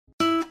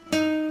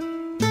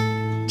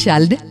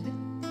ચાલ ને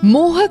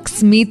મોહક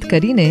સ્મિત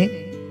કરીને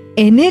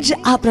એને જ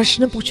આ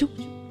પ્રશ્ન પૂછું.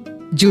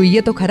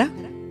 જોઈએ તો ખરા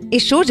એ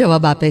શું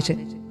જવાબ આપે છે.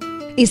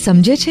 એ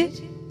સમજે છે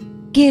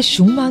કે એ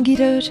શું માંગી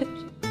રહ્યો છે.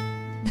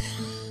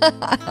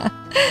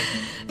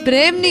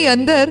 પ્રેમની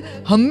અંદર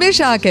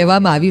હંમેશા આ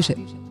કહેવામાં આવ્યું છે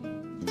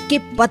કે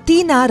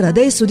પતિના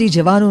હૃદય સુધી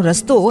જવાનો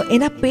રસ્તો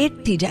એના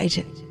પેટથી જાય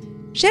છે.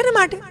 શેના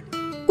માટે?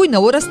 કોઈ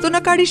નવો રસ્તો ન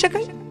કાઢી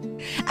શકાય?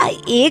 આ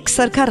એક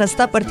સરખા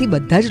રસ્તા પરથી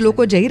બધા જ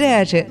લોકો જઈ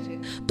રહ્યા છે,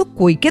 તો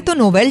કોઈકે તો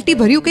નોવેલ્ટી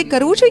ભર્યું કંઈક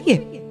કરવું જોઈએ,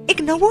 એક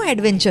નવો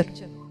એડવેન્ચર.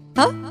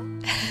 હા,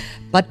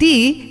 પતિ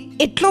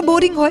એટલો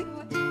બોરિંગ હોય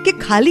કે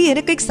ખાલી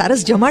એને કંઈક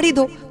સરસ જમાડી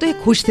દો તો એ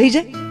ખુશ થઈ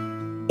જાય.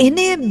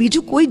 એને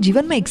બીજું કોઈ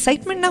જીવનમાં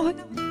એક્સાઇટમેન્ટ ના હોય.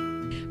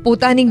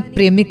 પોતાની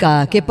પ્રેમિકા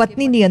કે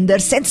પત્નીની અંદર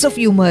સેન્સ ઓફ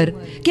હ્યુમર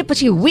કે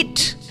પછી વિટ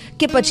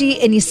કે પછી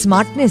એની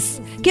સ્માર્ટનેસ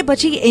કે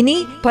પછી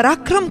એની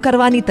પરાક્રમ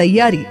કરવાની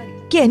તૈયારી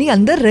કે એની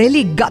અંદર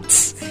રહેલી ગટ્સ,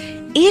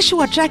 એ શું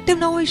અટ્રેક્ટિવ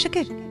ન હોઈ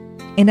શકે?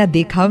 એના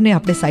દેખાવને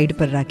આપણે સાઈડ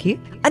પર રાખીએ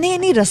અને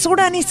એની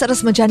રસોડાની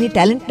સરસ મજાની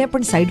ટેલેન્ટને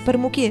પણ સાઈડ પર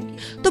મૂકીએ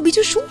તો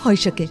બીજું શું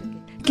હોઈ શકે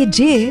કે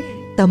જે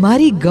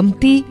તમારી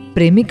ગમતી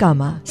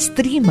પ્રેમિકામાં,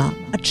 સ્ત્રીમાં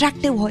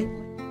અટ્રેક્ટિવ હોય?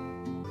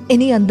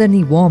 એની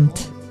અંદરની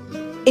વોર્મથ,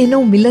 એનો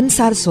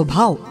મિલનસાર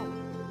સ્વભાવ,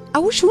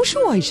 આવું શું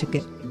શું હોઈ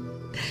શકે?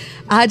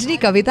 આજની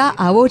કવિતા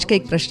આવો જ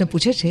કંઈક પ્રશ્ન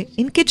પૂછે છે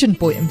ઇન કિચન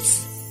પોએમ્સ.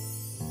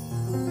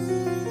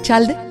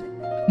 ચાલ દે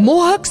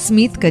મોહક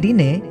સ્મિત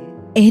કરીને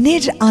એને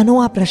જ આનો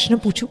આ પ્રશ્ન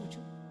પૂછું.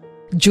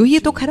 જોઈએ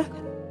તો ખરા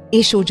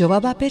એ શું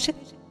જવાબ આપે છે.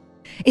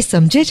 એ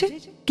સમજે છે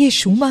કે એ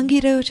શું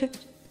માંગી રહ્યો છે.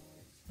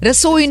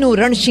 રસોઈનું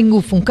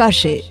રણશીંગું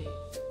ફૂંકાશે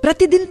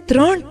પ્રતિદિન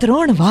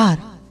 3 વાર,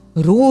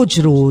 રોજ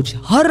રોજ,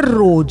 હર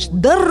રોજ,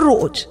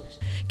 દરરોજ.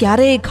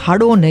 ક્યારેય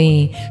ખાડો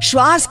નહીં,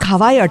 શ્વાસ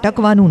ખાવાય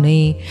અટકવાનું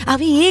નહીં.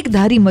 આવી એક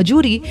ધારી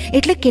મજૂરી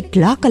એટલે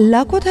કેટલા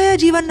કલાકો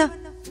થયા જીવનના?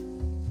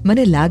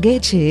 મને લાગે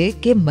છે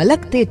કે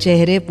મલકતે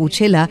ચહેરે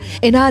પૂછેલા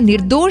એના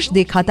નિર્દોષ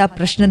દેખાતા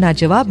પ્રશ્નના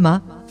જવાબમાં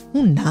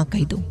હું ના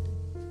કહી દઉં.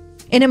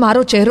 એને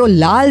મારો ચહેરો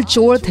લાલ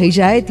ચોળ થઈ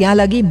જાય ત્યાં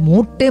લગી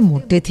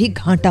મોટેથી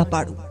ઘાંટા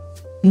પાડું.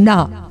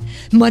 ના,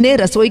 મને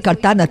રસોઈ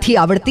કરતા નથી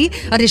આવડતી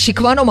અને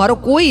શીખવાનો મારો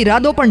કોઈ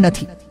ઈરાદો પણ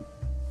નથી.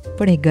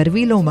 પણ એ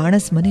ગરવીલો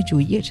માણસ મને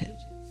જોઈએ છે.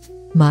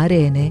 મારે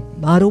એને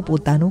મારો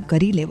પોતાનો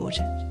કરી લેવો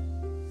છે.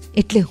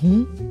 એટલે હું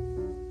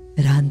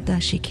રાંધતા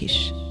શીખીશ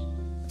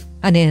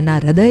અને એના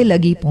હૃદય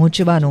લગી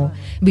પહોંચવાનો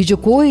બીજો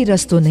કોઈ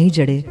રસ્તો નહીં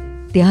જડે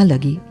ત્યાં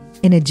લગી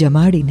એને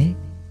જમાડીને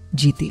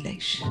જીતી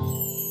લઈશ.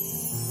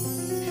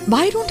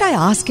 Why don't I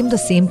ask him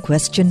the same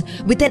question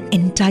with an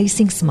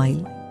enticing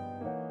smile?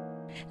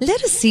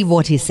 Let us see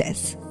what he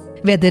says.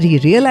 Whether he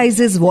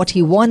realizes what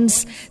he wants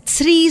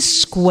 3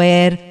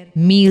 square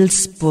meals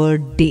per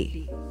day.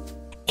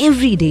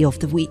 Every day of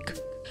the week,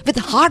 with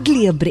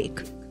hardly a break.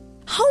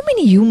 How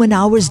many human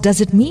hours does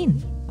it mean?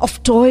 Of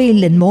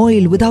toil and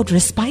moil without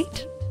respite?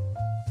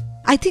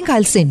 I think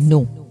I'll say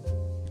no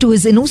to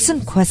his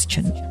innocent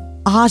question,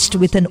 asked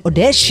with an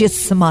audacious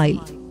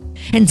smile,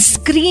 and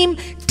scream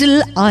till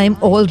I'm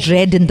all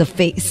red in the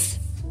face.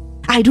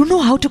 I don't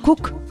know how to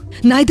cook,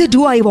 neither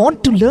do I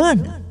want to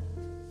learn.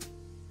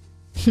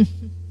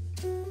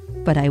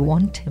 But I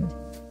want him,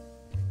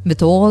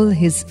 with all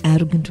his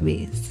arrogant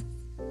ways.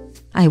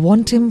 I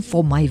want him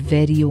for my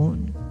very own.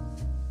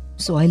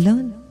 So I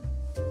learn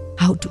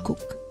how to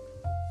cook.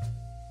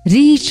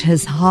 Reach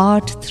his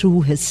heart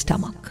through his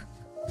stomach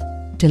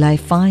till I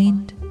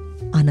find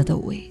another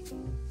way.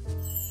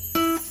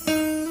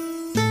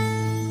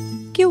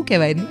 કેવું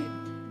કહેવાય ને?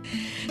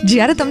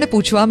 જ્યારે તમને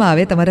પૂછવામાં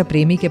આવે તમારા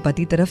પ્રેમી કે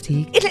પતિ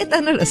તરફથી, એટલે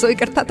તને રસોઈ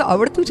કરતા તો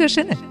આવડતું જ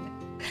હશે ને?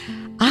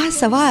 આ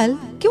સવાલ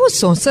કેવો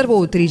સોંસરવો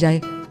ઉતરી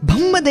જાય.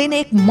 ભમ્મ દઈને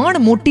એક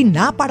મણ મોટી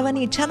ના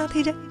પાડવાની ઈચ્છા ન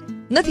થઈ જાય?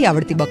 નથી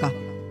આવડતી બકા,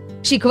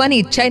 શીખવાની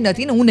ઈચ્છા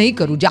નથી ને હું નહીં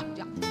કરું, જા.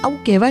 આવું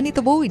કહેવાની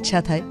તો બહુ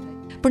ઈચ્છા થાય,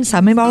 પણ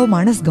સામેવાળો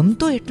માણસ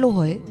ગમતો એટલો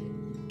હોય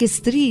કે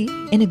સ્ત્રી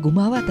એને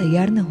ગુમાવવા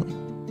તૈયાર ન હોય.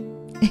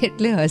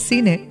 એટલે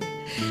હસીને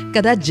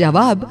કદાચ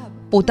જવાબ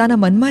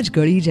પોતાના મનમાં જ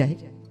ગળી જાય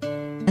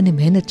અને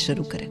મહેનત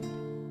શરૂ કરે.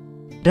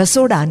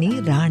 રસોડાની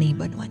રાણી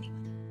બનવાની,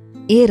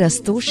 એ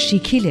રસ્તો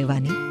શીખી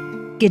લેવાની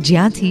કે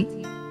જ્યાંથી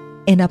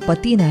એના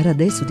પતિના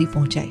હૃદય સુધી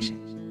પહોંચાય છે.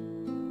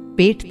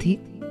 પેટથી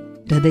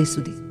હૃદય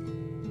સુધી.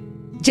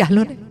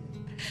 ચાલો ને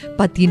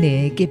પતિને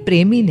કે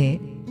પ્રેમીને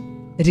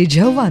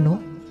રીઝવવાનો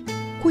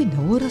કોઈ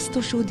નવો રસ્તો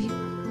શોધીએ.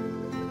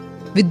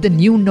 With the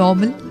new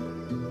normal.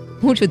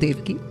 હું છું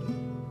દેવકી,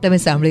 તમે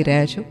સાંભળી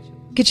રહ્યા છો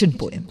કિચન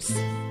પોએમ્સ.